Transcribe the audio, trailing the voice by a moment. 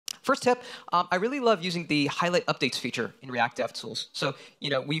First tip, I really love using the highlight updates feature in React Devtools. So,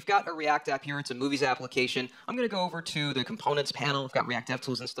 we've got a React app here. It's a movies application. I'm going to go over to the components panel. I've got React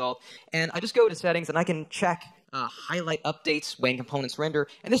Devtools installed. And I just go to settings, and I can check highlight updates when components render.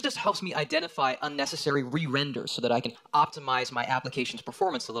 And this just helps me identify unnecessary re-renders so that I can optimize my application's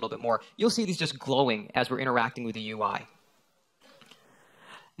performance a little bit more. You'll see these just glowing as we're interacting with the UI.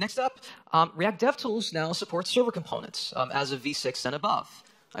 Next up, React Devtools now supports server components as of v6 and above.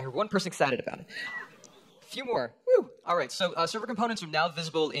 I heard one person excited about it. A few more. Woo! All right, so server components are now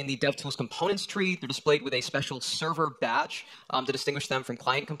visible in the Devtools components tree. They're displayed with a special server badge to distinguish them from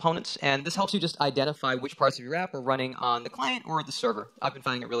client components. And this helps you just identify which parts of your app are running on the client or the server. I've been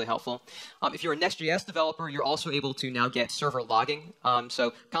finding it really helpful. If you're a Next.js developer, you're also able to now get server logging.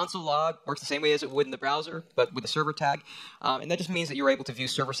 So console log works the same way as it would in the browser, but with a server tag. And that just means that you're able to view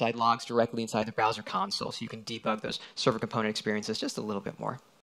server-side logs directly inside the browser console, so you can debug those server component experiences just a little bit more.